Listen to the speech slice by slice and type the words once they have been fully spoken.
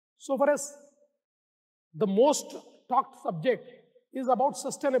So far as the most talked subject is about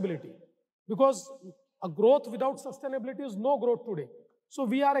sustainability, because a growth without sustainability is no growth today. So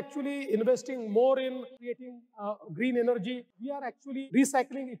we are actually investing more in creating green energy. We are actually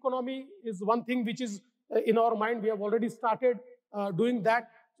recycling economy is one thing which is in our mind. We have already started doing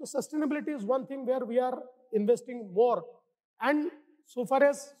that. So sustainability is one thing where we are investing more. And so far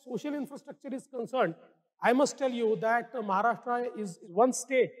as social infrastructure is concerned, I must tell you that Maharashtra is one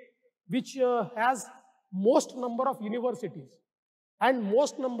state which has most number of universities and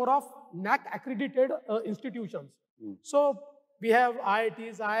most number of NAC accredited institutions. So we have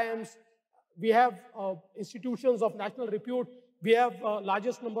IITs, IIMs, we have institutions of national repute, we have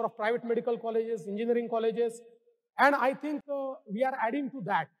largest number of private medical colleges, engineering colleges, and I think we are adding to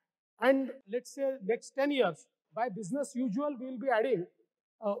that. And let's say next 10 years, by business usual, we will be adding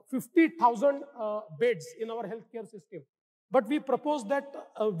 50,000 beds in our healthcare system. But we propose that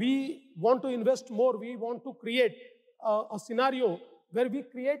we want to invest more. We want to create a scenario where we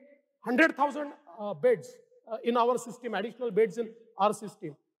create 100,000 beds in our system, additional beds in our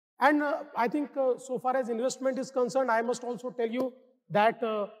system. And I think so far as investment is concerned, I must also tell you that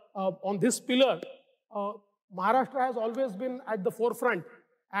on this pillar, Maharashtra has always been at the forefront.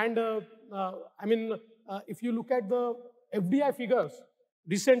 And I mean, if you look at the FDI figures,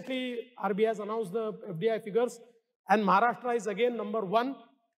 recently RBI has announced the FDI figures, and Maharashtra is again #1.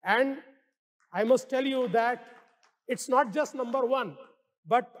 And I must tell you that it's not just #1,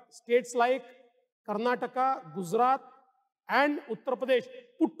 but states like Karnataka, Gujarat, and Uttar Pradesh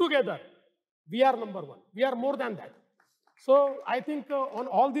put together, we are #1. We are more than that. So I think on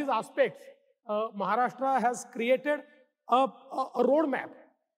all these aspects, Maharashtra has created a roadmap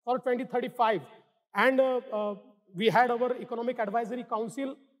for 2035. And we had our Economic Advisory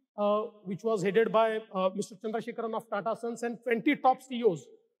Council, which was headed by Mr. Chandrasekaran of Tata Sons, and 20 top CEOs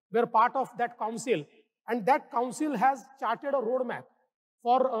were part of that council. And that council has charted a roadmap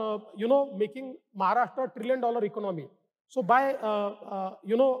for making Maharashtra $1 trillion economy. So by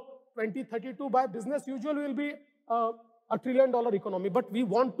 2032, by business usual, will be a $1 trillion economy. But we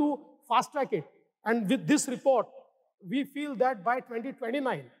want to fast track it. And with this report, we feel that by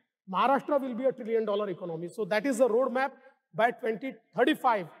 2029, Maharashtra will be a $1 trillion economy. So that is the roadmap. By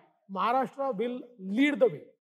 2035, Maharashtra will lead the way.